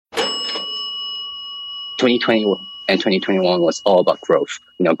2020 and 2021 was all about growth,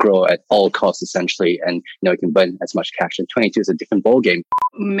 grow at all costs essentially. And, you can burn as much cash. And 22 is a different ballgame.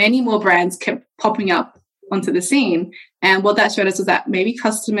 Many more brands kept popping up onto the scene. And what that showed us was that maybe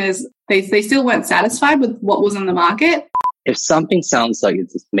customers, they still weren't satisfied with what was on the market. If something sounds like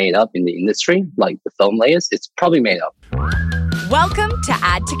it's made up in the industry, like the foam layers, it's probably made up. Welcome to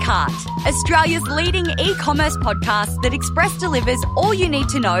Add to Cart, Australia's leading e-commerce podcast that express delivers all you need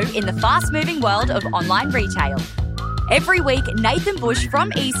to know in the fast-moving world of online retail. Every week, Nathan Bush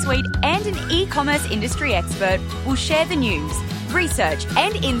from eSuite and an e-commerce industry expert will share the news, research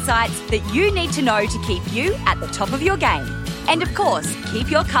and insights that you need to know to keep you at the top of your game. And of course,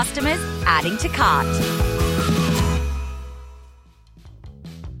 keep your customers adding to cart.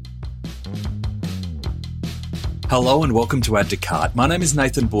 Hello and welcome to Add to Cart. My name is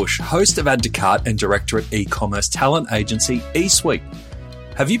Nathan Bush, host of Add to Cart and director at e-commerce talent agency eSuite.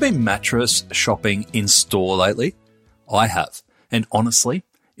 Have you been mattress shopping in store lately? I have, and honestly,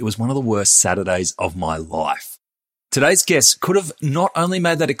 it was one of the worst Saturdays of my life. Today's guests could have not only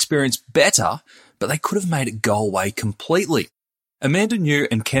made that experience better, but they could have made it go away completely. Amanda New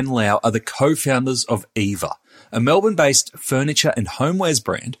and Ken Lau are the co-founders of Eva, a Melbourne-based furniture and homewares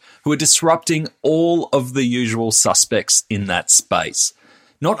brand who are disrupting all of the usual suspects in that space.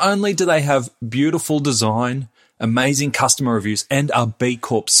 Not only do they have beautiful design, amazing customer reviews, and are B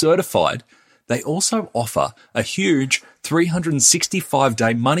Corp certified, they also offer a huge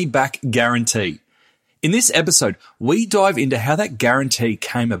 365-day money-back guarantee. In this episode, we dive into how that guarantee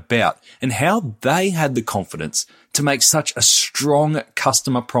came about and how they had the confidence to make such a strong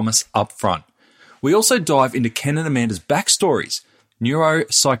customer promise up front. We also dive into Ken and Amanda's backstories.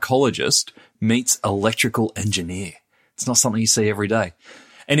 Neuropsychologist meets electrical engineer. It's not something you see every day.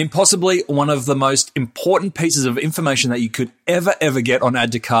 And impossibly one of the most important pieces of information that you could ever get on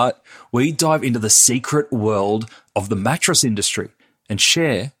Add to Cart, we dive into the secret world of the mattress industry and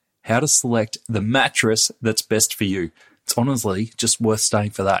share how to select the mattress that's best for you. It's honestly just worth staying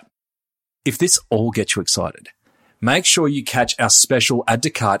for that. If this all gets you excited, make sure you catch our special Add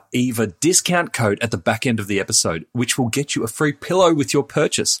to Cart Eva discount code at the back end of the episode, which will get you a free pillow with your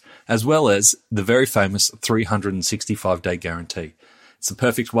purchase, as well as the very famous 365-day guarantee. It's the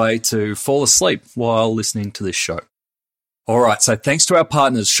perfect way to fall asleep while listening to this show. All right, so thanks to our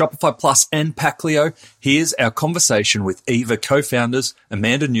partners, Shopify Plus and Paclio, here's our conversation with Eva co-founders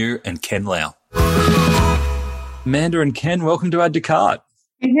Amanda New and Ken Lau. Amanda and Ken, welcome to Add to Cart.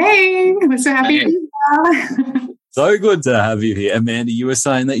 Hey, we're so happy to be here. So good to have you here. Amanda, you were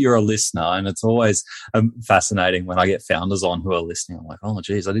saying that you're a listener, and it's always fascinating when I get founders on who are listening. I'm like, oh,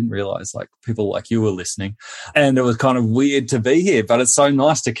 geez, I didn't realize like people like you were listening. And it was kind of weird to be here, but it's so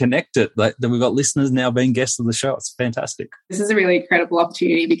nice to connect it that we've got listeners now being guests of the show. It's fantastic. This is a really incredible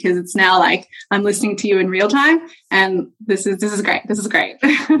opportunity because it's now like I'm listening to you in real time, and this is great. This is great.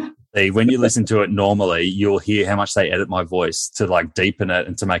 When you listen to it normally, you'll hear how much they edit my voice to like deepen it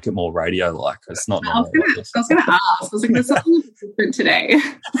and to make it more radio-like. It's not normal. I was going to ask. I was like, there's something different today.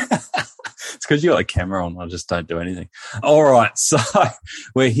 It's because you got a camera on. I just don't do anything. All right. So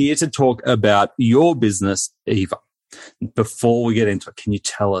we're here to talk about your business, Eva. Before we get into it, can you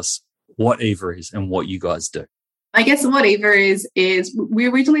tell us what Eva is and what you guys do? I guess what Eva is we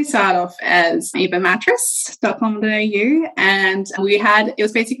originally started off as evamattress.com.au, and it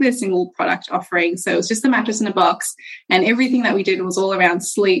was basically a single product offering. So it was just a mattress in a box, and everything that we did was all around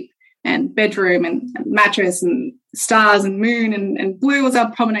sleep and bedroom and mattress and stars and moon and blue was our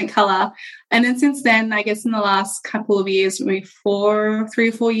prominent color. And then since then, I guess in the last couple of years, 3 or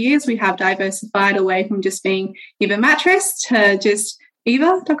 4 years, we have diversified away from just being Eva Mattress to just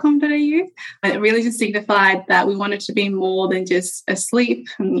eva.com.au. It really just signified that we wanted to be more than just a sleep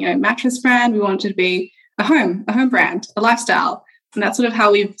and mattress brand. We wanted to be a home brand, a lifestyle. And that's sort of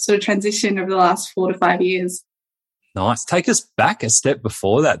how we've sort of transitioned over the last 4 to 5 years. Nice. Take us back a step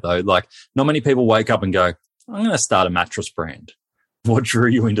before that though. Like not many people wake up and go, I'm going to start a mattress brand. What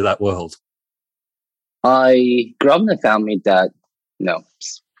drew you into that world? I grew up in a family that,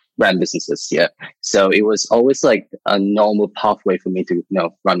 ran businesses, yeah. So it was always like a normal pathway for me to,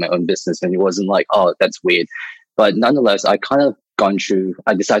 run my own business. And it wasn't like, oh, that's weird. But nonetheless, I decided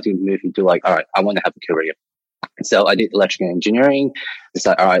to move into like, all right, I want to have a career. So I did electrical engineering.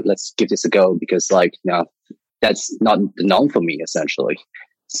 Decided, all right, let's give this a go because that's not the norm for me essentially.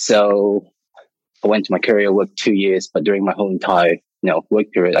 So I went to my career, worked 2 years, but during my whole entire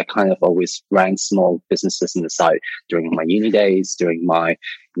work period, I kind of always ran small businesses on the side during my uni days, during my,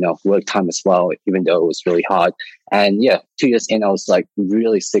 work time as well, even though it was really hard. And 2 years in, I was like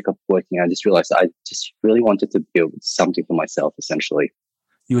really sick of working. I just realized I just really wanted to build something for myself, essentially.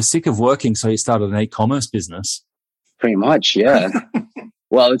 You were sick of working, so you started an e-commerce business. Pretty much, yeah.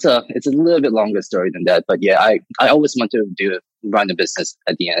 Well, it's a little bit longer story than that, but yeah, I always wanted to run a business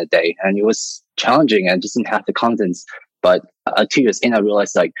at the end of the day, and it was challenging and just didn't have the confidence. But 2 years in, I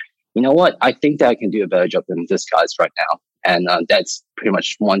realized, like, you know what? I think that I can do a better job than this guy's right now, and that's pretty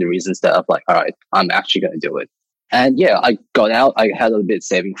much one of the reasons that I'm like, all right, I'm actually going to do it. And yeah, I got out. I had a little bit of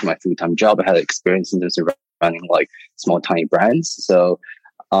saving from my full-time job. I had experience in terms of running like small, tiny brands, so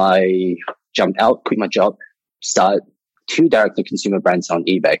I jumped out, quit my job, started 2 direct-to-consumer brands on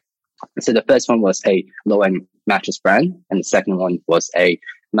eBay. So the first one was a low-end mattress brand, and the second one was a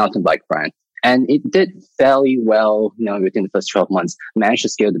mountain bike brand. And it did fairly well, within the first 12 months. Managed to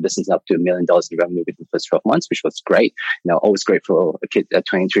scale the business up to $1 million in revenue within the first 12 months, which was great. Always great for a kid at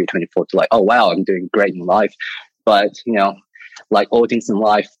 23, 24 to like, oh, wow, I'm doing great in life. But, like all things in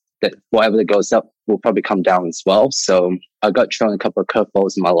life, that whatever that goes up will probably come down as well. So I got thrown a couple of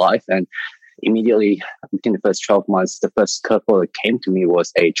curveballs in my life, and immediately within the first 12 months, the first curveball that came to me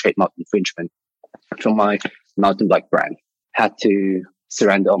was a trademark infringement from my mountain bike brand. Had to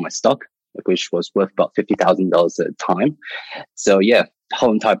surrender all my stock, which was worth about $50,000 at the time. So yeah, the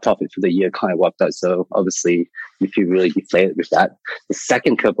whole entire profit for the year kind of wiped out. So obviously you feel really deflated with that. The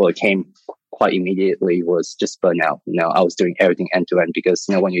second curveball that came quite immediately was just burnout. I was doing everything end to end because,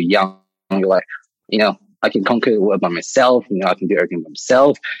 when you're young, you're like, I can conquer the world by myself. I can do everything by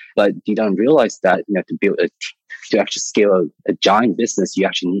myself. But you don't realize that, to actually scale a giant business, you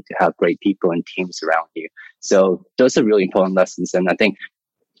actually need to have great people and teams around you. So those are really important lessons. And I think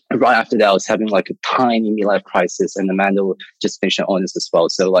right after that, I was having like a tiny midlife crisis, and Amanda just finished her honors as well.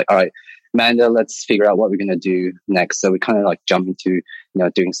 So like, all right, Amanda, let's figure out what we're going to do next. So we kind of like jump into,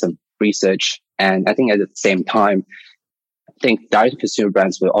 doing some research. And I think at the same time, I think direct consumer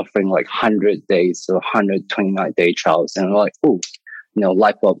brands were offering like 100 days or 129-day trials. And I'm like, oh,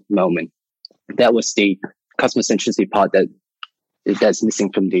 light bulb moment. That was the customer centricity part that's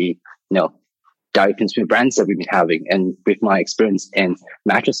missing from the, direct consumer brands that we've been having. And with my experience in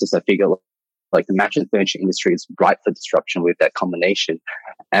mattresses, I figure like the mattress furniture industry is ripe for disruption with that combination.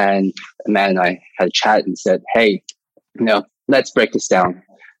 And Amanda and I had a chat and said, hey, let's break this down.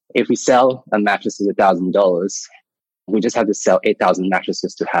 If we sell a mattress at $1,000, we just have to sell 8,000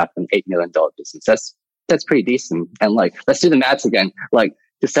 mattresses to have an $8 million business. That's pretty decent. And like, let's do the maths again. Like,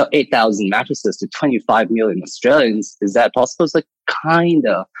 to sell 8,000 mattresses to 25 million Australians, is that possible? It's like,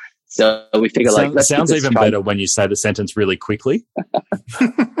 kinda. So we figure let's sounds even better when you say the sentence really quickly.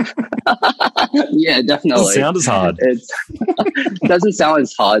 Yeah, definitely. Doesn't sound as hard. It doesn't sound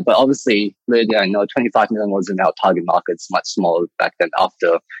as hard, but obviously, I know 25 million wasn't our target market. It's much smaller back then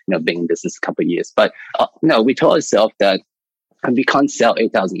after, being in business a couple of years. But no, we told ourselves that we can't sell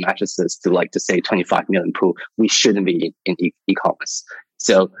 8,000 mattresses to say 25 million pool. We shouldn't be in e-commerce.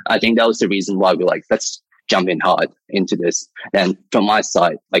 So I think that was the reason why we're like, let's jump in hard into this. And from my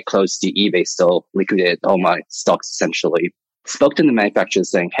side, I closed the eBay store, liquidated all my stocks essentially, spoke to the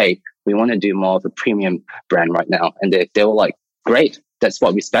manufacturers saying, hey, we want to do more of a premium brand right now. And they were like, great, that's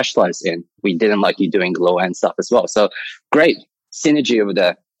what we specialize in. We didn't like you doing low end stuff as well. So great synergy over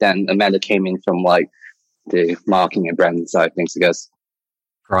there. Then Amanda came in from like the marketing and branding side of things, I guess.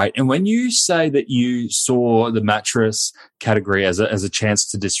 Right. And when you say that you saw the mattress category as a chance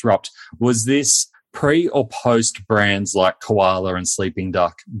to disrupt, was this pre or post brands like Koala and Sleeping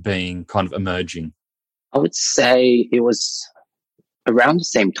Duck being kind of emerging? I would say it was around the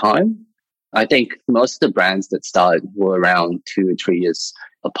same time. I think most of the brands that started were around 2 or 3 years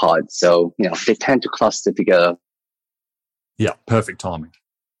apart. So, they tend to cluster together. Yeah, perfect timing.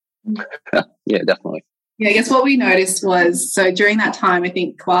 Yeah, definitely. Yeah, I guess what we noticed was, so during that time, I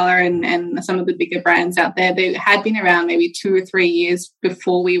think Koala and some of the bigger brands out there, they had been around maybe 2 or 3 years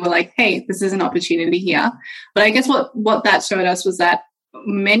before we were like, hey, this is an opportunity here. But I guess what that showed us was that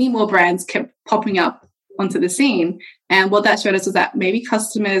many more brands kept popping up onto the scene. And what that showed us was that maybe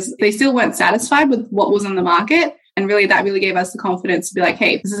customers, they still weren't satisfied with what was on the market. And really, that really gave us the confidence to be like,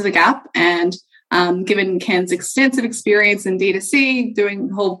 hey, this is a gap. And given Ken's extensive experience in D2C, doing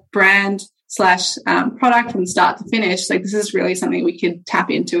the whole brand / product from start to finish, like this is really something we could tap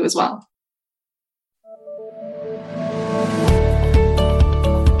into as well.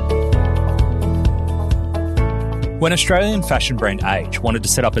 When Australian fashion brand Age wanted to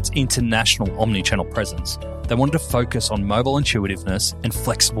set up its international omni-channel presence, they wanted to focus on mobile intuitiveness and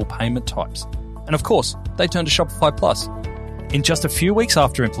flexible payment types. And of course, they turned to Shopify Plus. In just a few weeks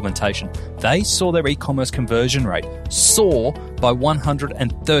after implementation, they saw their e-commerce conversion rate soar by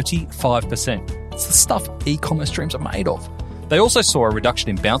 135%. It's the stuff e-commerce dreams are made of. They also saw a reduction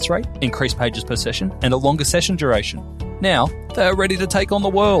in bounce rate, increased pages per session, and a longer session duration. Now they are ready to take on the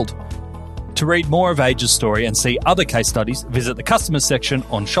world. To read more of Age's story and see other case studies, visit the customers section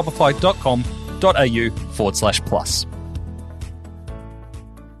on shopify.com.au/plus.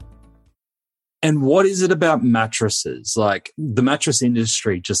 And what is it about mattresses? Like, the mattress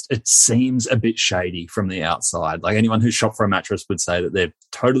industry it seems a bit shady from the outside. Like, anyone who's shopped for a mattress would say that they're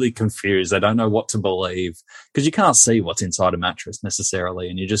totally confused. They don't know what to believe because you can't see what's inside a mattress necessarily.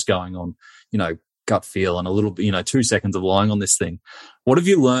 And you're just going on, gut feel and a little bit, 2 seconds of lying on this thing. What have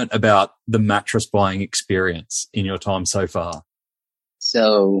you learnt about the mattress buying experience in your time so far?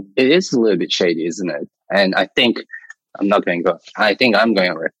 So it is a little bit shady, isn't it? And I think I'm going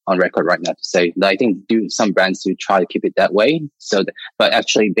on record right now to say that I think some brands do try to keep it that way. But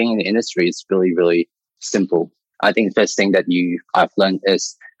actually being in the industry is really, really simple. I think the first thing that I've learned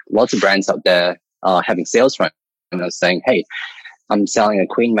is lots of brands out there are having sales right now saying, hey, I'm selling a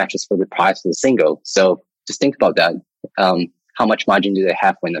queen mattress for the price of the single. So just think about that. How much margin do they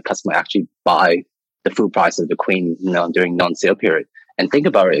have when the customer actually buy the full price of the queen, during non-sale period? And think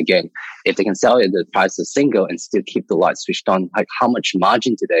about it again. If they can sell it at the price of single and still keep the lights switched on, like, how much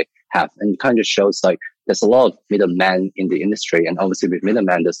margin do they have? And it kind of shows like there's a lot of middlemen in the industry, and obviously with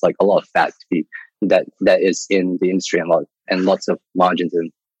middlemen, there's like a lot of fat that is in the industry and lots of margins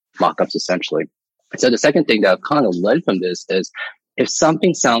and markups essentially. So the second thing that I've kind of learned from this is if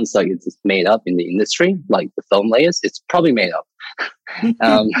something sounds like it's made up in the industry, like the foam layers, it's probably made up.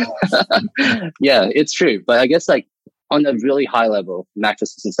 Yeah, it's true. But I guess like on a really high level,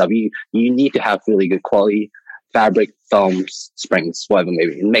 mattresses and stuff, you need to have really good quality fabric, foams, springs, whatever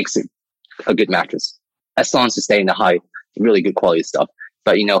maybe. It makes it a good mattress as long as you stay in the high, really good quality stuff.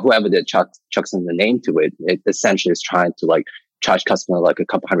 But whoever that chucks in the name to it, it essentially is trying to like charge customer like a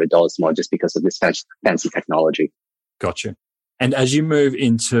couple $100 more just because of this fancy technology. Gotcha. And as you move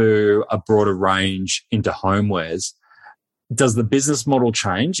into a broader range into homewares, does the business model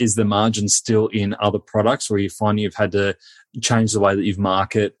change? Is the margin still in other products, or you find you've had to change the way that you've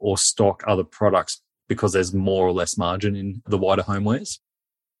market or stock other products because there's more or less margin in the wider homewares?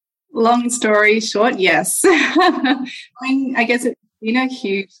 Long story short, yes. I guess it's been a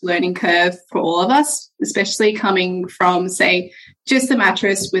huge learning curve for all of us, especially coming from, say, just the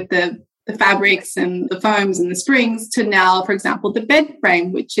mattress with the fabrics and the foams and the springs to now, for example, the bed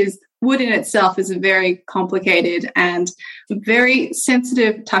frame, which is wood in itself is a very complicated and very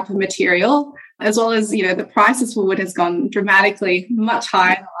sensitive type of material, as well as, the prices for wood has gone dramatically much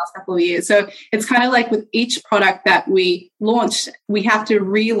higher in the last couple of years. So it's kind of like with each product that we launch, we have to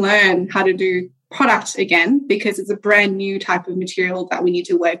relearn how to do product again because it's a brand new type of material that we need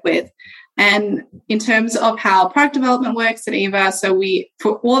to work with. And in terms of how product development works at Eva, so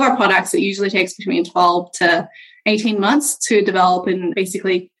for all of our products, it usually takes between 12 to 18 months to develop and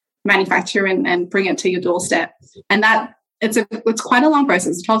basically manufacture and bring it to your doorstep. And that it's quite a long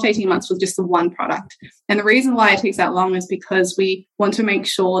process, 12 to 18 months with just the one product. And the reason why it takes that long is because we want to make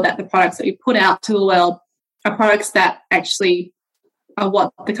sure that the products that we put out to the world are products that actually are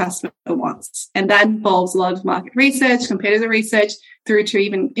what the customer wants. And that involves a lot of market research, competitor research, through to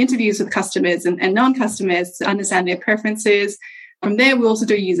even interviews with customers and non-customers to understand their preferences. From there, we also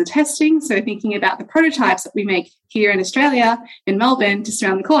do user testing. So thinking about the prototypes that we make here in Australia, in Melbourne, just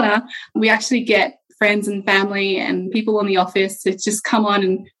around the corner, we actually get friends and family and people in the office to just come on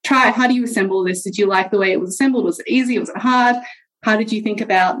and try, how do you assemble this? Did you like the way it was assembled? Was it easy? Was it hard? How did you think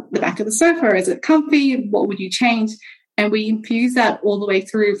about the back of the sofa? Is it comfy? What would you change? And we infuse that all the way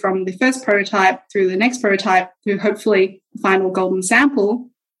through from the first prototype through the next prototype through hopefully the final golden sample.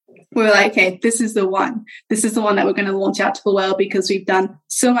 We're like, okay, this is the one. This is the one that we're going to launch out to the world because we've done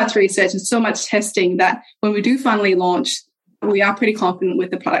so much research and so much testing that when we do finally launch, we are pretty confident with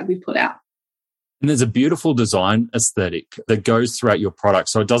the product we've put out. And there's a beautiful design aesthetic that goes throughout your product.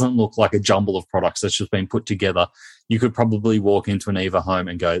 So it doesn't look like a jumble of products that's just been put together. You could probably walk into an Eva home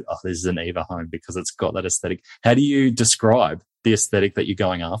and go, oh, this is an Eva home because it's got that aesthetic. How do you describe the aesthetic that you're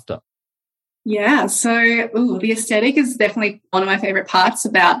going after? Yeah, so the aesthetic is definitely one of my favorite parts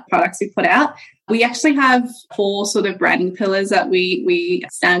about products we put out. We actually have 4 sort of branding pillars that we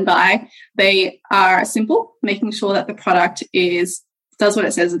stand by. They are simple, making sure that the product does what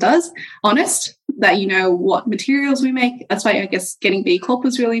it says it does, honest, that you know what materials we make. That's why I guess getting B Corp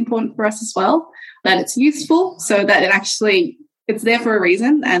was really important for us as well, that it's useful so that it actually it's there for a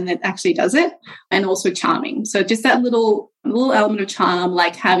reason, and it actually does it, and also charming. So just that little element of charm,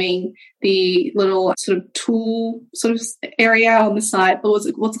 like having the little sort of tool sort of area on the side. What's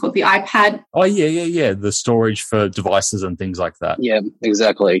it called? The iPad. Oh, yeah. The storage for devices and things like that. Yeah,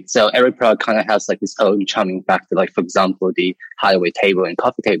 exactly. So every product kind of has like its own charming factor. Like, for example, the hideaway table and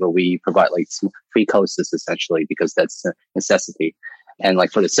coffee table, we provide like free coasters essentially because that's a necessity. And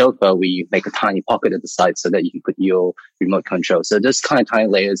like for the sofa, we make a tiny pocket at the side so that you can put your remote control. So there's kind of tiny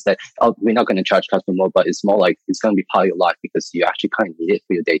layers that we're not going to charge customers more, but it's more like it's going to be part of your life because you actually kind of need it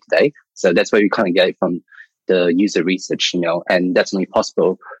for your day to day. So that's where we kind of get it from the user research, and that's only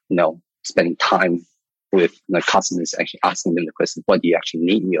possible, spending time with customers, actually asking them the question, what do you actually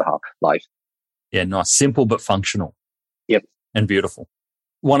need in your life? Yeah, nice. Simple but functional. Yep. And beautiful.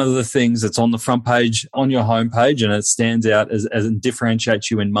 One of the things that's on the front page on your homepage, and it stands out as it differentiates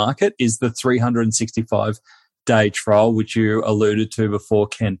you in market, is the 365-day trial, which you alluded to before,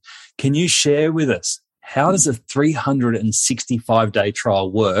 Ken. Can you share with us, how does a 365-day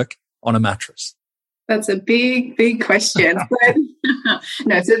trial work on a mattress? That's a big, big question.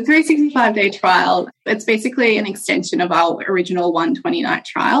 No, so the 365-day trial, it's basically an extension of our original 120-night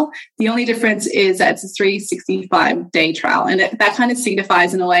trial. The only difference is that it's a 365-day trial, and that kind of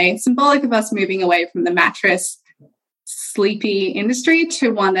signifies, in a way, symbolic of us moving away from the mattress, sleepy industry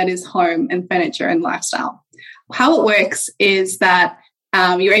to one that is home and furniture and lifestyle. How it works is that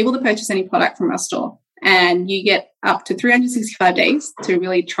you're able to purchase any product from our store, and you get up to 365 days to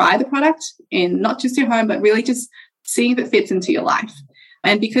really try the product in not just your home, but really just seeing if it fits into your life.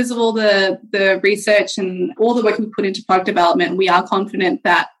 And because of all the research and all the work we put into product development, we are confident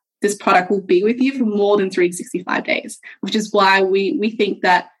that this product will be with you for more than 365 days, which is why we think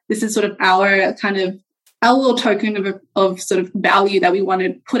that this is sort of our little token of sort of value that we want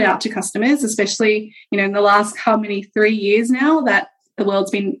to put out to customers, especially, in the last 3 years now that the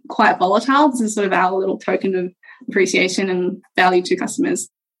world's been quite volatile. This is sort of our little token of appreciation and value to customers.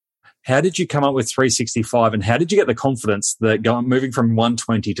 How did you come up with 365, and how did you get the confidence that moving from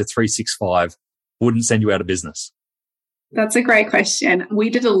 120 to 365 wouldn't send you out of business? That's a great question. We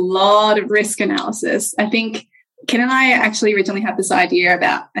did a lot of risk analysis. I think Ken and I actually originally had this idea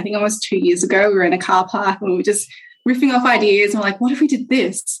about, almost 2 years ago. We were in a car park and we were just riffing off ideas and we're like, what if we did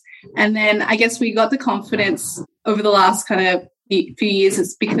this? And then I guess we got the confidence over the last few years.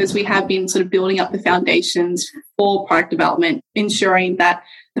 It's because we have been sort of building up the foundations for product development, ensuring that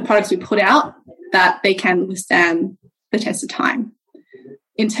the products we put out, that they can withstand the test of time.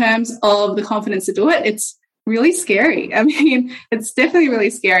 In terms of the confidence to do it, it's really scary. It's definitely really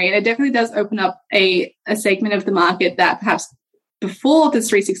scary, and it definitely does open up a segment of the market that perhaps before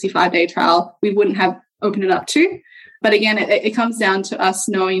this 365-day trial, we wouldn't have opened it up to. But again, it comes down to us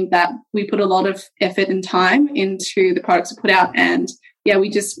knowing that we put a lot of effort and time into the products we put out, and we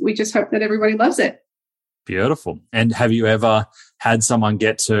just hope that everybody loves it. Beautiful. And have you ever had someone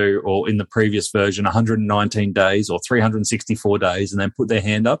get to, or in the previous version, 119 days or 364 days and then put their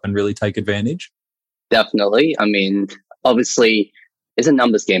hand up and really take advantage? Definitely. Obviously, it's a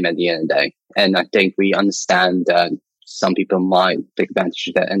numbers game at the end of the day. And I think we understand that some people might take advantage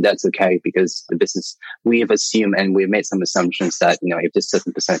of that, and that's okay because the business, we have assumed and we've made some assumptions that, if this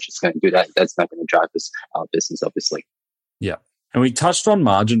certain percentage is going to do that, that's not going to drive our business, obviously. Yeah. And we touched on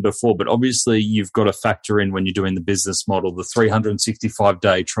margin before, but obviously you've got to factor in when you're doing the business model, the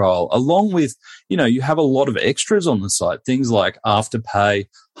 365-day trial, along with, you have a lot of extras on the site, things like Afterpay,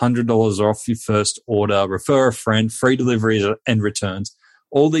 $100 off your first order, refer a friend, free delivery and returns,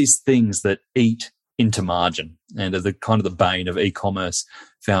 all these things that eat into margin and are the kind of the bane of e-commerce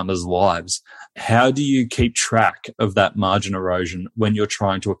founders' lives. How do you keep track of that margin erosion when you're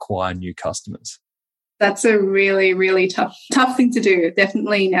trying to acquire new customers? That's a really, really tough thing to do.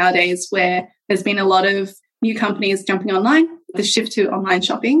 Definitely nowadays, where there's been a lot of new companies jumping online, the shift to online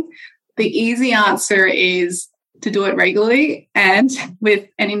shopping. The easy answer is to do it regularly and with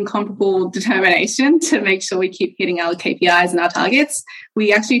an incomparable determination to make sure we keep hitting our KPIs and our targets.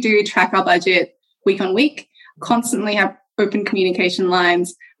 We actually do track our budget week on week, constantly have open communication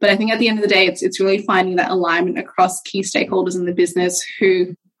lines. But I think at the end of the day, it's really finding that alignment across key stakeholders in the business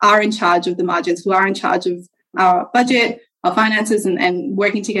who are in charge of the margins, who are in charge of our budget, our finances, and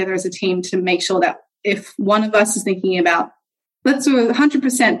working together as a team to make sure that if one of us is thinking about, let's do a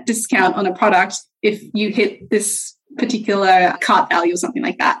 100% discount on a product if you hit this particular cart value or something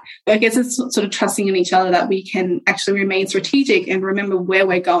like that. I guess it's sort of trusting in each other that we can actually remain strategic and remember where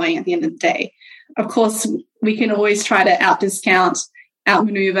we're going at the end of the day. Of course, we can always try to out-discount,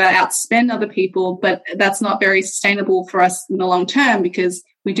 outmaneuver, outspend other people, but that's not very sustainable for us in the long term because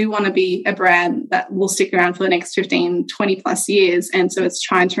we do want to be a brand that will stick around for the next 15, 20 plus years. And so it's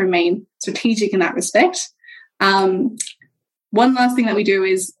trying to remain strategic in that respect. One last thing that we do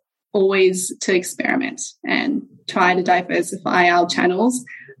is always to experiment and try to diversify our channels.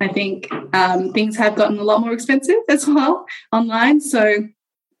 I think things have gotten a lot more expensive as well online. So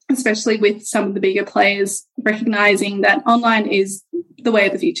especially with some of the bigger players recognizing that online is the way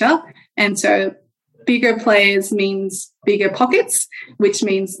of the future. And so bigger players means bigger pockets, which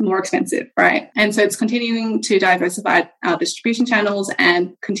means more expensive, right? And so it's continuing to diversify our distribution channels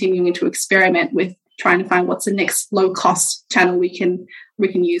and continuing to experiment with trying to find what's the next low-cost channel we can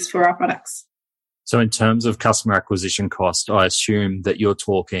use for our products. So in terms of customer acquisition cost, I assume that you're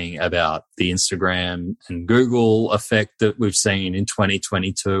talking about the Instagram and Google effect that we've seen in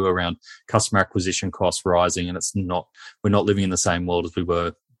 2022 around customer acquisition costs rising, and we're not living in the same world as we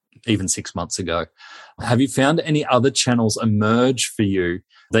were even 6 months ago. Have you found any other channels emerge for you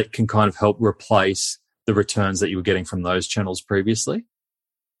that can kind of help replace the returns that you were getting from those channels previously?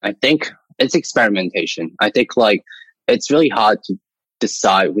 I think it's experimentation. I think it's really hard to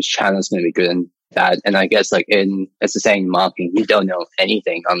decide which channel is going to be good and bad. And I guess it's the same in marketing, you don't know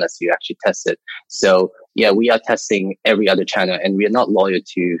anything unless you actually test it. So yeah, we are testing every other channel, and we are not loyal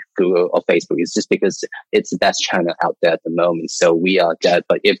to Google or Facebook. It's just because it's the best channel out there at the moment. So we are that.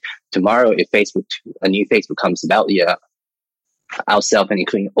 But if tomorrow, a new Facebook comes about, yeah, ourselves and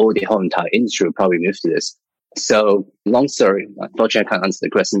including all the whole entire industry will probably move to this. So long story, unfortunately, I can't answer the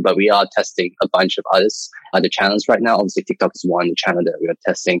question, but we are testing a bunch of other channels right now. Obviously, TikTok is one channel that we are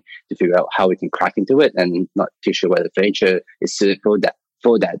testing to figure out how we can crack into it, and not too sure whether the feature is suited for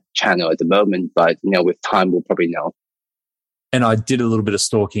that channel at the moment. But, with time, we'll probably know. And I did a little bit of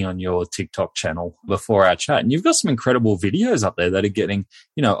stalking on your TikTok channel before our chat, and you've got some incredible videos up there that are getting,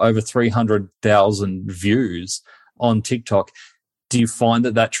 over 300,000 views on TikTok. Do you find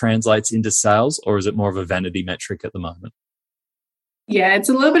that translates into sales, or is it more of a vanity metric at the moment? Yeah, it's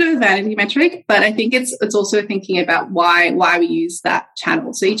a little bit of a vanity metric, but I think it's also thinking about why we use that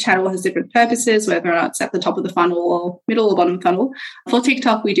channel. So each channel has different purposes, whether or not it's at the top of the funnel or middle or bottom funnel. For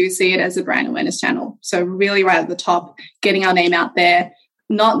TikTok, we do see it as a brand awareness channel. So really right at the top, getting our name out there,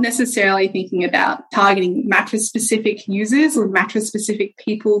 not necessarily thinking about targeting mattress-specific users or mattress-specific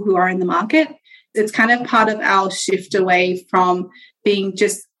people who are in the market. It's kind of part of our shift away from being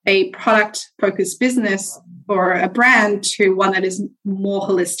just a product-focused business or a brand to one that is more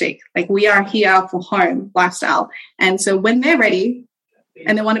holistic. We are here for home lifestyle. And so when they're ready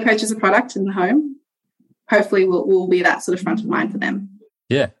and they want to purchase a product in the home, hopefully we'll be that sort of front of mind for them.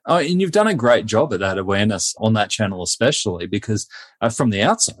 Yeah. Oh, and you've done a great job at that awareness on that channel, especially because from the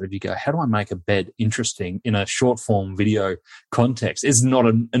outside, if you go, how do I make a bed interesting in a short form video context? It's not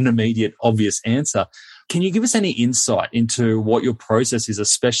an immediate obvious answer. Can you give us any insight into what your process is,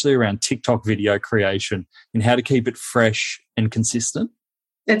 especially around TikTok video creation and how to keep it fresh and consistent?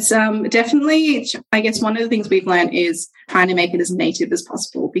 It's definitely, I guess one of the things we've learned is trying to make it as native as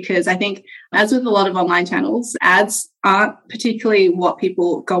possible, because I think as with a lot of online channels, ads aren't particularly what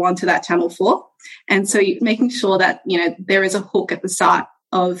people go onto that channel for. And so making sure that, there is a hook at the start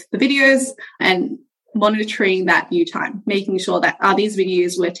of the videos and monitoring that view time, making sure that are these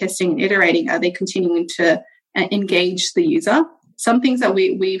videos we're testing and iterating, are they continuing to engage the user? Some things that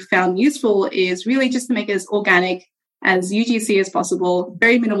we've found useful is really just to make it as organic, as UGC as possible,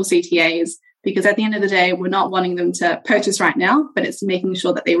 very minimal CTAs, because at the end of the day, we're not wanting them to purchase right now, but it's making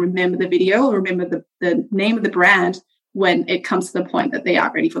sure that they remember the video or remember the name of the brand when it comes to the point that they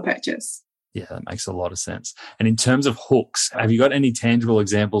are ready for purchase. Yeah, that makes a lot of sense. And in terms of hooks, have you got any tangible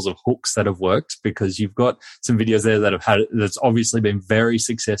examples of hooks that have worked? Because you've got some videos there that's obviously been very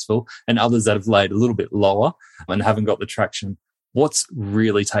successful, and others that have laid a little bit lower and haven't got the traction. What's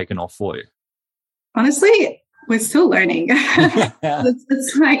really taken off for you? Honestly, we're still learning.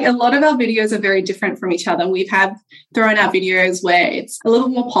 It's a lot of our videos are very different from each other. We've had thrown out videos where it's a little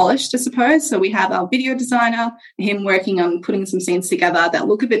more polished, I suppose. So we have our video designer, him working on putting some scenes together that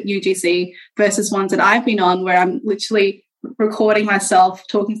look a bit UGC, versus ones that I've been on where I'm literally recording myself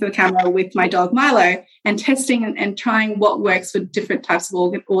talking to the camera with my dog Milo and testing and trying what works for different types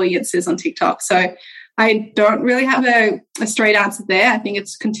of audiences on TikTok. So I don't really have a straight answer there. I think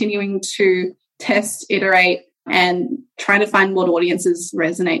it's continuing to test, iterate, and trying to find what audiences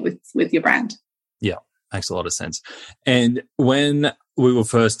resonate with your brand. Yeah, makes a lot of sense. And when we were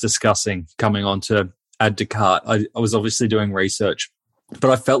first discussing coming on to Add to Cart, I was obviously doing research,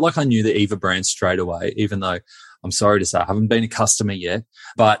 but I felt like I knew the Eva brand straight away, even though I'm sorry to say I haven't been a customer yet.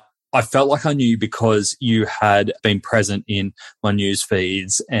 But I felt like I knew you because you had been present in my news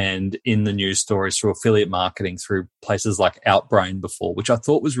feeds and in the news stories through affiliate marketing through places like Outbrain before, which I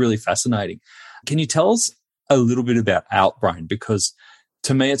thought was really fascinating. Can you tell us a little bit about Outbrain? Because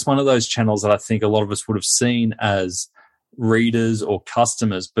to me, it's one of those channels that I think a lot of us would have seen as readers or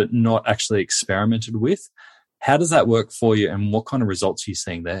customers, but not actually experimented with. How does that work for you, and what kind of results are you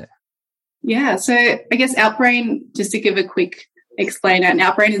seeing there? Yeah, so I guess Outbrain, just to give a quick explainer, and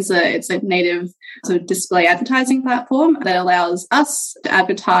Outbrain is a native sort of display advertising platform that allows us to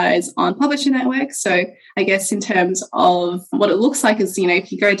advertise on publisher networks. So I guess in terms of what it looks like is,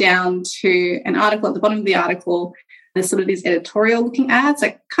 if you go down to an article, at the bottom of the article, there's sort of these editorial looking ads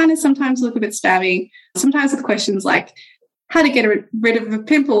that kind of sometimes look a bit spammy, sometimes with questions like how to get rid of a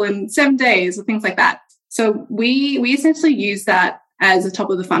pimple in 7 days or things like that. So we essentially use that as the top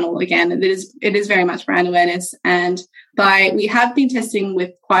of the funnel again. It is very much brand awareness. And we have been testing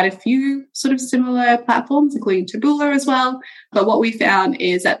with quite a few sort of similar platforms, including Taboola as well. But what we found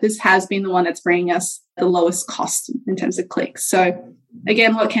is that this has been the one that's bringing us the lowest cost in terms of clicks. So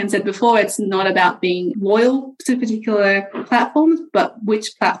again, what Ken said before, it's not about being loyal to particular platforms, but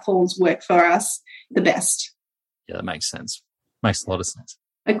which platforms work for us the best. Yeah, that makes sense. Makes a lot of sense.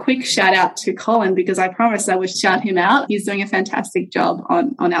 A quick shout out to Colin, because I promised I would shout him out. He's doing a fantastic job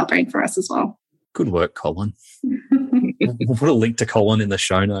on Outbrain for us as well. Good work, Colin. We'll put a link to Colin in the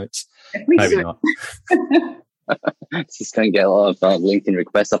show notes. Maybe not. It's just going to get a lot of LinkedIn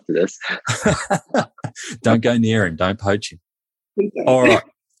requests after this. Don't go near him. Don't poach him. All right.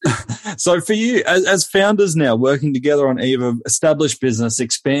 So for you, as founders now working together on either established business,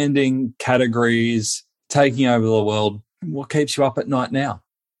 expanding categories, taking over the world, what keeps you up at night now?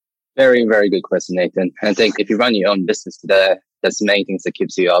 Very, very good question, Nathan. I think if you run your own business today, there's many things that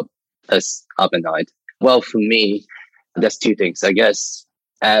keeps you up at night. Well, for me, there's two things. I guess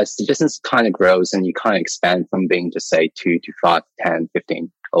as the business kind of grows and you kind of expand from being just say 2 to 5, 10,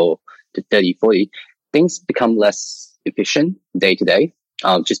 15, or to 30, 40, things become less efficient day to day.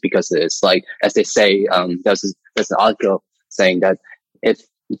 Just because it's like, as they say, there's an article saying that if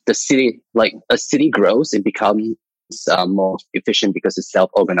the city, like a city grows, it becomes more efficient because it's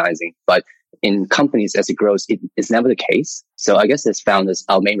self-organizing. But in companies, as it grows, it is never the case. So I guess as founders,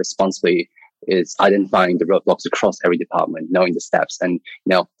 our main responsibility is identifying the roadblocks across every department, knowing the steps. And,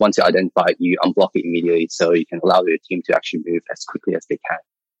 once you identify it, you unblock it immediately so you can allow your team to actually move as quickly as they can.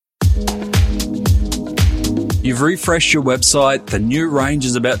 You've refreshed your website. The new range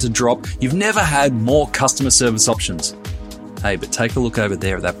is about to drop. You've never had more customer service options. Hey, but take a look over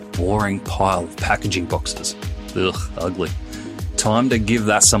there at that boring pile of packaging boxes. Ugh, ugly. Time to give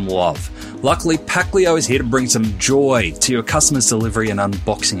that some love. Luckily, Packlio is here to bring some joy to your customer's delivery and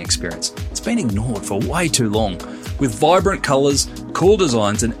unboxing experience. It's been ignored for way too long. With vibrant colours, cool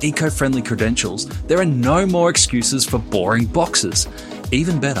designs and eco-friendly credentials, there are no more excuses for boring boxes.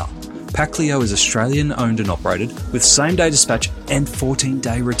 Even better, Packlio is Australian owned and operated with same-day dispatch and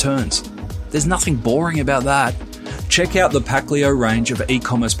 14-day returns. There's nothing boring about that. Check out the Packlio range of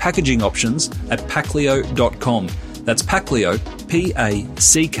e-commerce packaging options at packlio.com. That's Packlio, Packleo,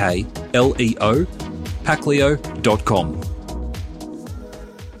 Packlio.com.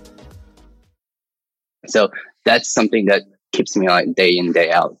 So that's something that keeps me on day in,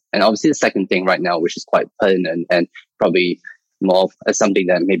 day out. And obviously the second thing right now, which is quite pertinent and probably more of something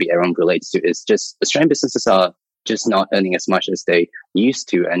that maybe everyone relates to, is just Australian businesses are just not earning as much as they used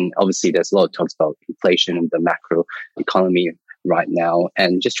to. And obviously there's a lot of talks about inflation and the macro economy right now,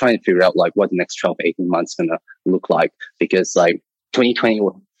 and just trying to figure out like what the next 12, 18 months going to look like, because like 2020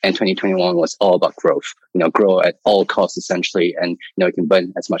 and 2021 was all about growth, grow at all costs essentially. And, you can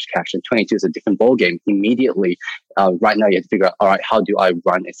burn as much cash. And 22 is a different ballgame immediately. Right now you have to figure out, all right, how do I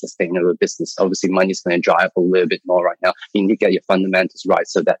run a sustainable business? Obviously money is going to dry up a little bit more right now. You need to get your fundamentals right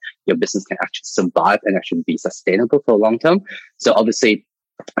so that your business can actually survive and actually be sustainable for the long term. So obviously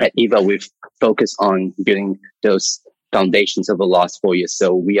at Eva, we've focused on building those foundations over the last 4 years.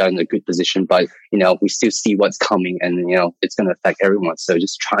 So we are in a good position, but, we still see what's coming and, it's going to affect everyone. So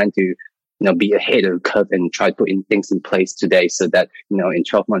just trying to, be ahead of the curve and try to put in things in place today so that, in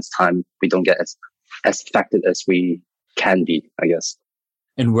 12 months time, we don't get as affected as we can be, I guess.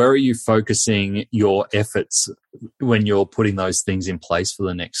 And where are you focusing your efforts when you're putting those things in place for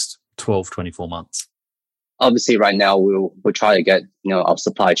the next 12, 24 months? Obviously, right now, we'll try to get, our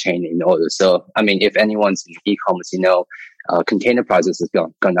supply chain in order. So, I mean, if anyone's in e-commerce, container prices have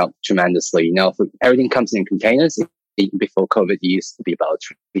gone up tremendously. If everything comes in containers, before COVID, it used to be about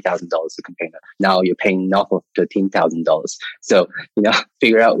 $3,000 a container. Now you're paying north of $13,000. So,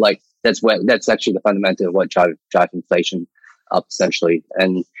 figure out that's actually the fundamental of what drive inflation up essentially.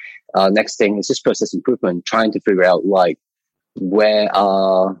 And Next thing is just process improvement, trying to figure out like where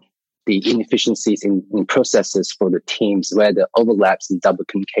are the inefficiencies in processes for the teams, where the overlaps and double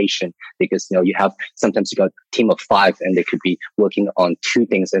communication, because you have sometimes you got a team of 5 and they could be working on 2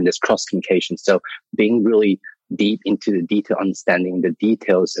 things and there's cross communication. So being really deep into the detail, understanding the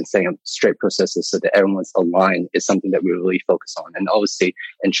details and setting up straight processes so that everyone's aligned is something that we really focus on. And obviously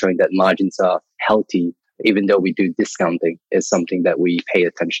ensuring that margins are healthy, even though we do discounting, is something that we pay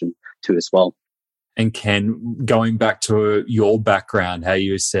attention to as well. And Ken, going back to your background, how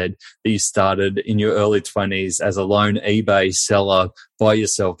you said that you started in your early 20s as a lone eBay seller by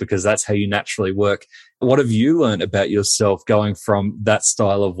yourself because that's how you naturally work. What have you learned about yourself going from that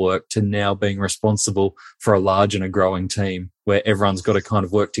style of work to now being responsible for a large and a growing team where everyone's got to kind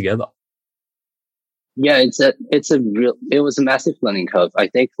of work together? Yeah, it was a massive learning curve. I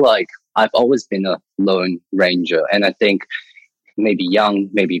think like I've always been a lone ranger, and I think maybe young,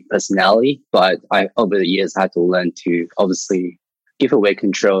 maybe personality, but over the years I had to learn to obviously give away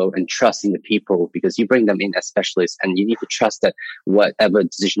control and trust in the people, because you bring them in as specialists and you need to trust that whatever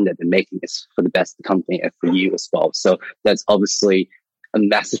decision that they're making is for the best of the company and for you as well. So that's obviously a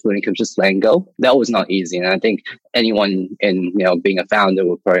massive learning curve, just letting go. That was not easy. And I think anyone in, being a founder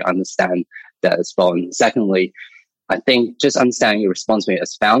will probably understand that as well. And secondly, I think just understanding your responsibility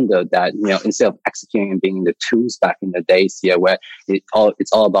as founder, that, instead of executing and being the tools back in the days here where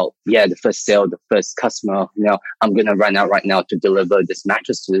it's all about, the first sale, the first customer, I'm going to run out right now to deliver this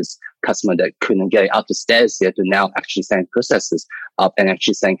mattress to this customer that couldn't get it up the stairs here, to now actually setting processes up and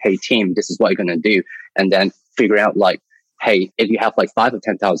actually saying, hey team, this is what you're going to do. And then figure out like, hey, if you have like 5 or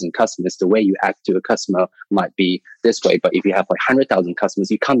 10,000 customers, the way you act to a customer might be this way. But if you have like 100,000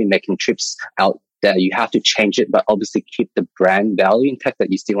 customers, you can't be making trips out there. You have to change it, but obviously keep the brand value intact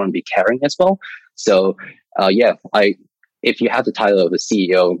that you still want to be carrying as well. So, if you have the title of a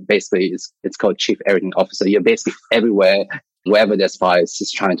CEO, basically it's called Chief Everything Officer. You're basically everywhere, wherever there's fires,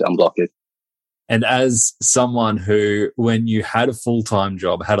 just trying to unblock it. And as someone who, when you had a full-time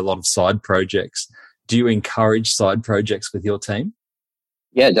job, had a lot of side projects, do you encourage side projects with your team?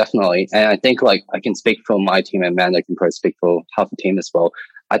 Yeah, definitely. And I think like I can speak for my team, and Amanda can probably speak for half the team as well.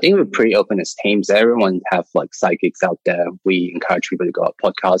 I think we're pretty open as teams. Everyone have like side gigs out there. We encourage people to go out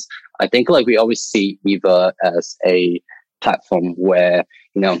podcasts. I think like we always see Eva as a platform where,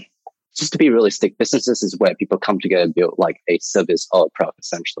 just to be realistic, businesses is where people come together and build like a service or a product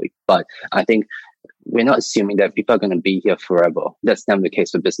essentially. But I think we're not assuming that people are going to be here forever. That's never the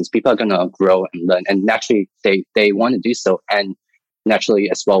case for business. People are going to grow and learn, and naturally they want to do so. And naturally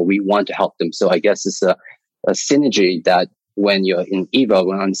as well, we want to help them. So I guess it's a synergy that when you're in Eva,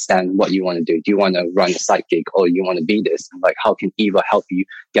 we understand what you want to do. Do you want to run a side gig, or you want to be this? Like, how can Eva help you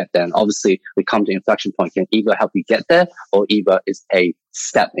get there? And obviously, we come to inflection point. Can Eva help you get there, or Eva is a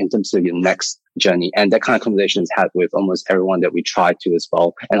step in terms of your next journey? And that kind of conversation is had with almost everyone that we try to as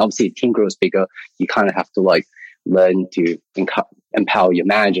well. And obviously, team grows bigger. You kind of have to like learn to empower your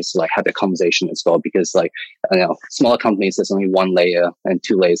managers to like have that conversation as well, because like, smaller companies, there's only 1 layer and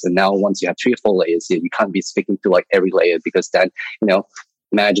 2 layers. And now once you have 3 or 4 layers, you can't be speaking to like every layer, because then,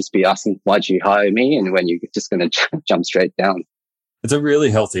 managers be asking, why'd you hire me? And when you're just going to jump straight down. It's a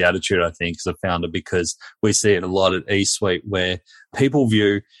really healthy attitude, I think, as a founder, because we see it a lot at eSuite where people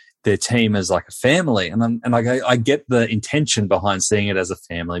view their team as like a family. And I get the intention behind seeing it as a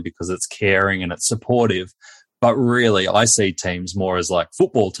family because it's caring and it's supportive. But really, I see teams more as like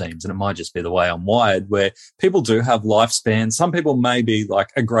football teams, and it might just be the way I'm wired, where people do have lifespans. Some people may be like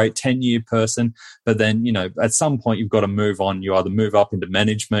a great 10-year person, but then, at some point you've got to move on. You either move up into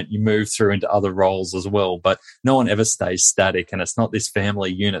management, you move through into other roles as well, but no one ever stays static. And it's not this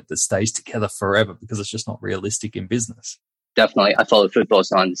family unit that stays together forever, because it's just not realistic in business. Definitely. I follow football,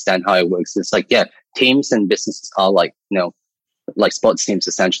 so I understand how it works. It's like, teams and businesses are like, like sports teams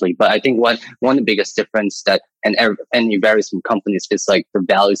essentially. But I think one of the biggest difference that, and it varies from companies, is like the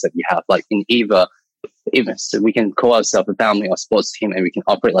values that you have. Like in Eva, even so we can call ourselves a family or sports team and we can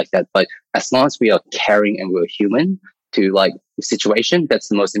operate like that. But as long as we are caring and we're human to like the situation, that's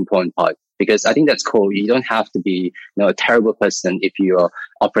the most important part. Because I think that's cool. You don't have to be, a terrible person if you're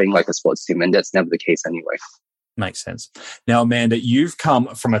operating like a sports team. And that's never the case anyway. Makes sense. Now, Amanda, you've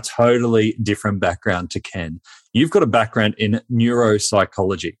come from a totally different background to Ken. You've got a background in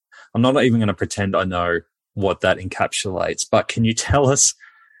neuropsychology. I'm not even going to pretend I know what that encapsulates, but can you tell us,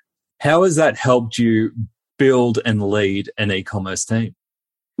 how has that helped you build and lead an e-commerce team?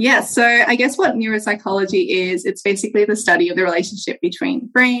 Yeah, so I guess what neuropsychology is, it's basically the study of the relationship between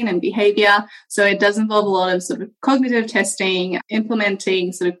brain and behavior. So it does involve a lot of sort of cognitive testing,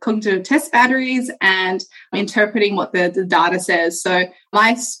 implementing sort of cognitive test batteries and interpreting what the data says. So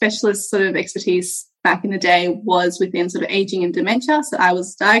my specialist sort of expertise back in the day was within sort of aging and dementia. So I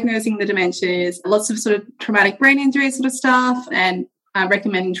was diagnosing the dementias, lots of sort of traumatic brain injury sort of stuff, and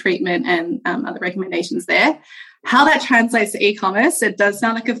recommending treatment and other recommendations there. How that translates to e-commerce, it does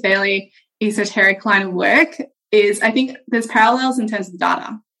sound like a fairly esoteric line of work, is I think there's parallels in terms of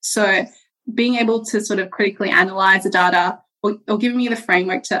data. So being able to sort of critically analyze the data or giving me the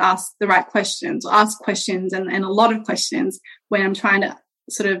framework to ask the right questions, or ask questions and a lot of questions when I'm trying to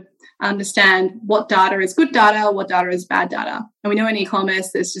sort of understand what data is good data, what data is bad data. And we know in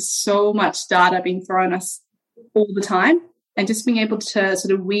e-commerce, there's just so much data being thrown at us all the time. And just being able to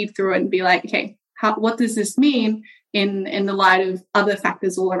sort of weave through it and be like, okay, what does this mean in the light of other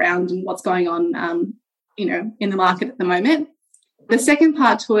factors all around and what's going on, in the market at the moment? The second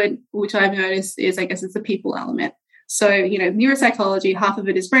part to it, which I've noticed, is I guess it's the people element. So, neuropsychology, half of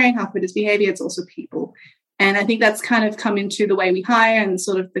it is brain, half of it is behavior. It's also people. And I think that's kind of come into the way we hire and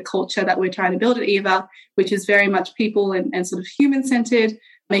sort of the culture that we're trying to build at Eva, which is very much people and sort of human-centered,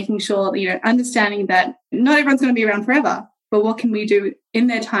 making sure, understanding that not everyone's going to be around forever. But what can we do in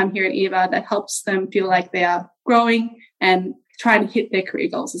their time here at Eva that helps them feel like they are growing and trying to hit their career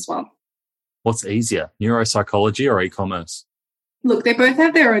goals as well? What's easier, neuropsychology or e-commerce? Look, they both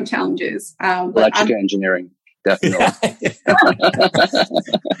have their own challenges. Electrical engineering, definitely.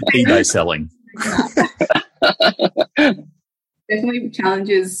 eBay selling. Definitely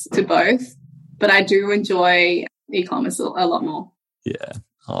challenges to both, but I do enjoy e-commerce a lot more. Yeah.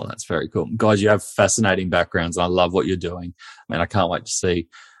 Oh, that's very cool. Guys, you have fascinating backgrounds. I love what you're doing. I can't wait to see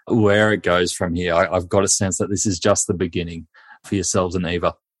where it goes from here. I've got a sense that this is just the beginning for yourselves and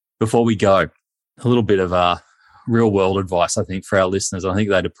Eva. Before we go, a little bit of real world advice, I think, for our listeners. I think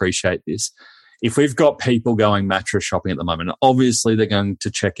they'd appreciate this. If we've got people going mattress shopping at the moment, obviously they're going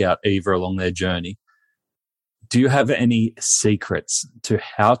to check out Eva along their journey. Do you have any secrets to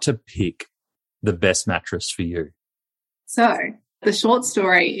how to pick the best mattress for you? So the short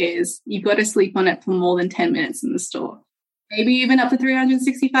story is you've got to sleep on it for more than 10 minutes in the store, maybe even up to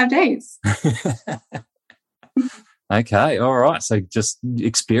 365 days. Okay, all right. So just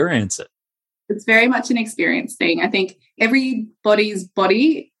experience it. It's very much an experience thing. I think everybody's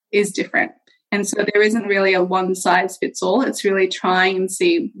body is different. And so there isn't really a one size fits all. It's really trying and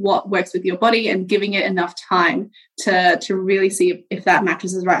see what works with your body and giving it enough time to really see if that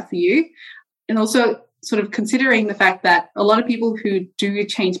mattress is right for you. And also sort of considering the fact that a lot of people who do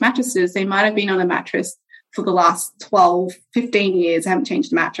change mattresses, they might have been on a mattress for the last 12, 15 years, haven't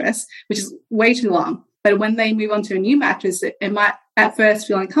changed a mattress, which is way too long. But when they move on to a new mattress, it might at first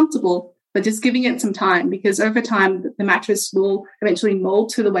feel uncomfortable, but just giving it some time, because over time, the mattress will eventually mold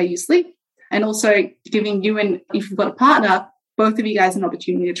to the way you sleep. And also giving you, and if you've got a partner, both of you guys an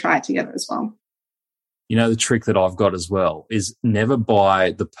opportunity to try it together as well. The trick that I've got as well is never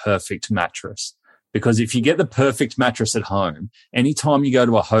buy the perfect mattress. Because if you get the perfect mattress at home, anytime you go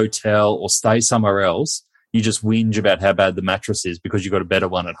to a hotel or stay somewhere else, you just whinge about how bad the mattress is because you've got a better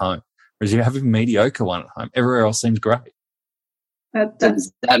one at home. Whereas you have a mediocre one at home, everywhere else seems great.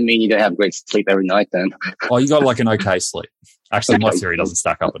 Does that mean you don't have great sleep every night then? Oh, you got like an okay sleep. Actually, my theory doesn't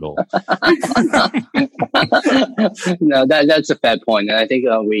stack up at all. No, that's a fair point. And I think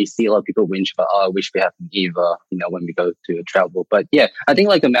we see a lot of people whinge about, I wish we had an Eva, when we go to travel. But yeah, I think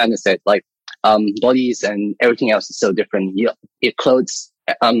like Amanda said, like bodies and everything else is so different. It clothes,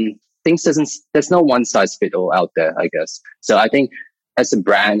 there's no one size fit all out there, I guess. So I think as a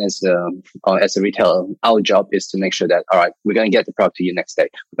brand, as a retailer, our job is to make sure that, all right, we're going to get the product to you next day.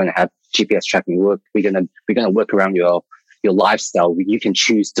 We're going to have GPS tracking work. We're going to work around your lifestyle. You can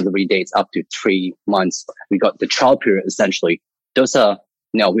choose delivery dates up to 3 months. We got the trial period, essentially. Those are,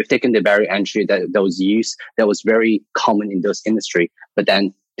 we've taken the barrier entry that was used, that was very common in those industry. But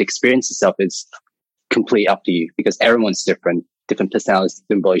then the experience itself is completely up to you, because everyone's different personalities,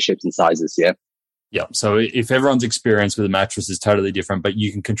 different body shapes and sizes. Yeah. Yeah. So if everyone's experience with a mattress is totally different, but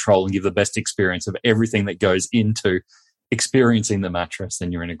you can control and give the best experience of everything that goes into experiencing the mattress,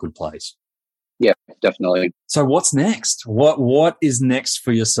 then you're in a good place. Yeah, definitely. So what's next? What is next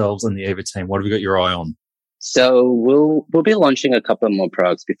for yourselves and the Eva team? What have you got your eye on? So we'll be launching a couple more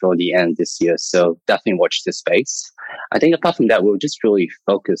products before the end this year. So definitely watch this space. I think apart from that, we'll just really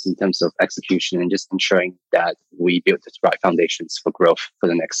focus in terms of execution and just ensuring that we build the right foundations for growth for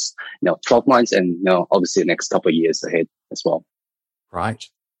the next 12 months and obviously the next couple of years ahead as well. Right.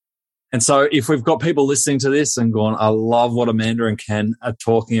 And so if we've got people listening to this and going, I love what Amanda and Ken are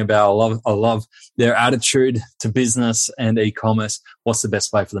talking about, I love their attitude to business and e-commerce, what's the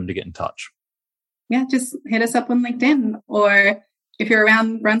best way for them to get in touch? Yeah, just hit us up on LinkedIn, or if you're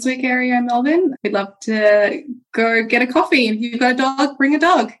around Brunswick area in Melbourne, we'd love to go get a coffee. If you've got a dog, bring a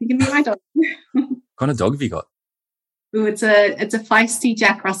dog. You can be my dog. What kind of dog have you got? Ooh, it's a feisty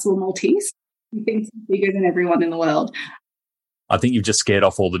Jack Russell Maltese. He thinks he's bigger than everyone in the world. I think you've just scared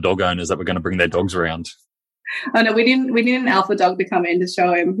off all the dog owners that were going to bring their dogs around. Oh no, we need an alpha dog to come in to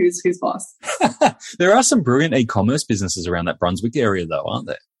show him who's boss. There are some brilliant e-commerce businesses around that Brunswick area, though, aren't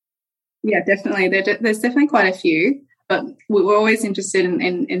there? Yeah, definitely. There's definitely quite a few, but we're always interested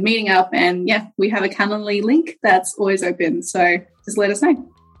in meeting up. And yeah, we have a Calendly link that's always open. So just let us know.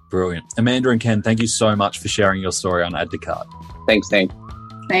 Brilliant. Amanda and Ken, thank you so much for sharing your story on Add to Cart. Thanks, Nate.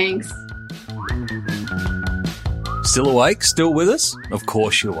 Thanks. Still awake? Still with us? Of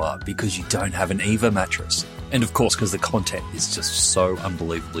course you are, because you don't have an Eva mattress. And of course, because the content is just so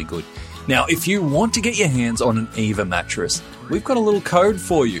unbelievably good. Now, if you want to get your hands on an Eva mattress, we've got a little code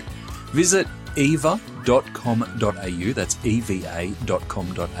for you. Visit eva.com.au, that's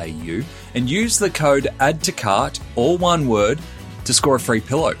eva.com.au, and use the code ADDTOCART, all one word, to score a free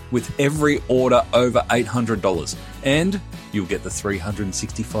pillow with every order over $800. And you'll get the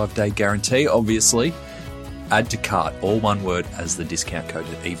 365-day guarantee, obviously. Add to cart, all one word, as the discount code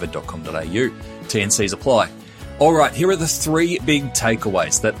at eva.com.au. TNCs apply. All right, here are the 3 big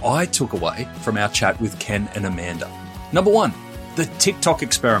takeaways that I took away from our chat with Ken and Amanda. Number 1, the TikTok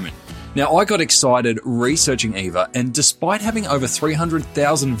experiment. Now, I got excited researching Eva, and despite having over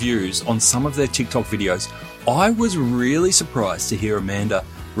 300,000 views on some of their TikTok videos, I was really surprised to hear Amanda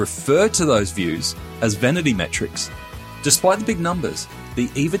refer to those views as vanity metrics. Despite the big numbers, the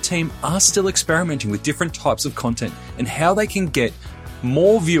Eva team are still experimenting with different types of content and how they can get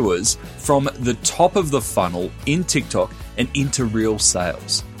more viewers from the top of the funnel in TikTok and into real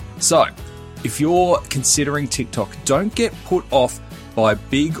sales. So, if you're considering TikTok, don't get put off by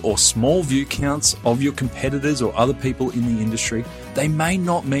big or small view counts of your competitors or other people in the industry. They may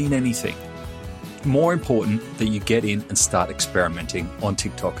not mean anything. More important that you get in and start experimenting on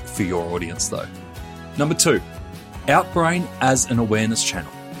TikTok for your audience though. Number 2, Outbrain as an awareness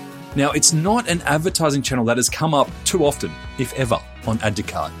channel. Now, it's not an advertising channel that has come up too often, if ever, on Add to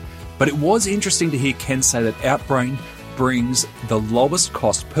Cart. But it was interesting to hear Ken say that Outbrain brings the lowest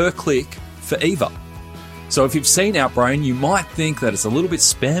cost per click for Eva. So if you've seen Outbrain, you might think that it's a little bit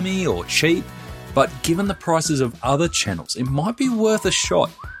spammy or cheap, but given the prices of other channels, it might be worth a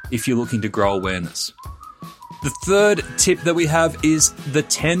shot if you're looking to grow awareness. The third tip that we have is the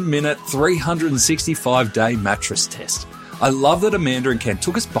 10-minute, 365-day mattress test. I love that Amanda and Ken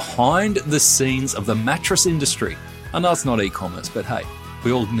took us behind the scenes of the mattress industry. I know it's not e-commerce, but hey,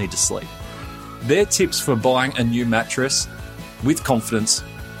 we all need to sleep. Their tips for buying a new mattress with confidence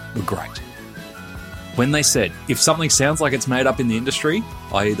were great. When they said, if something sounds like it's made up in the industry,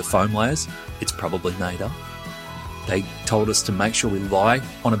 i.e. the foam layers, it's probably made up. They told us to make sure we lie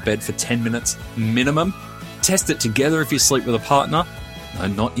on a bed for 10 minutes minimum. Test it together if you sleep with a partner. No,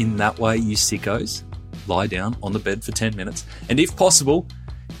 not in that way, you sickos. Lie down on the bed for 10 minutes. And if possible,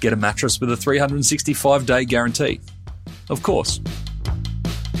 get a mattress with a 365-day guarantee. Of course.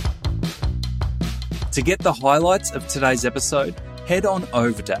 To get the highlights of today's episode, head on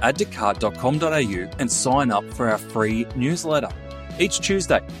over to addtocart.com.au and sign up for our free newsletter. Each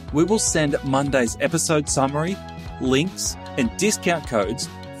Tuesday, we will send Monday's episode summary, links, and discount codes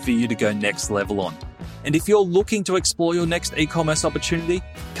for you to go next level on. And if you're looking to explore your next e-commerce opportunity,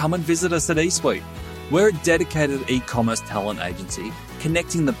 come and visit us at eSuite. We're a dedicated e-commerce talent agency,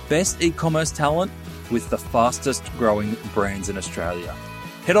 connecting the best e-commerce talent with the fastest growing brands in Australia.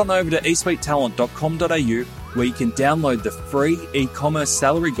 Head on over to eSuitetalent.com.au where you can download the free e-commerce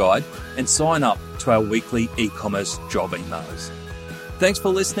salary guide and sign up to our weekly e-commerce job emails. Thanks for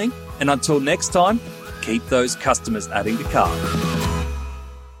listening, and until next time, keep those customers adding to cart.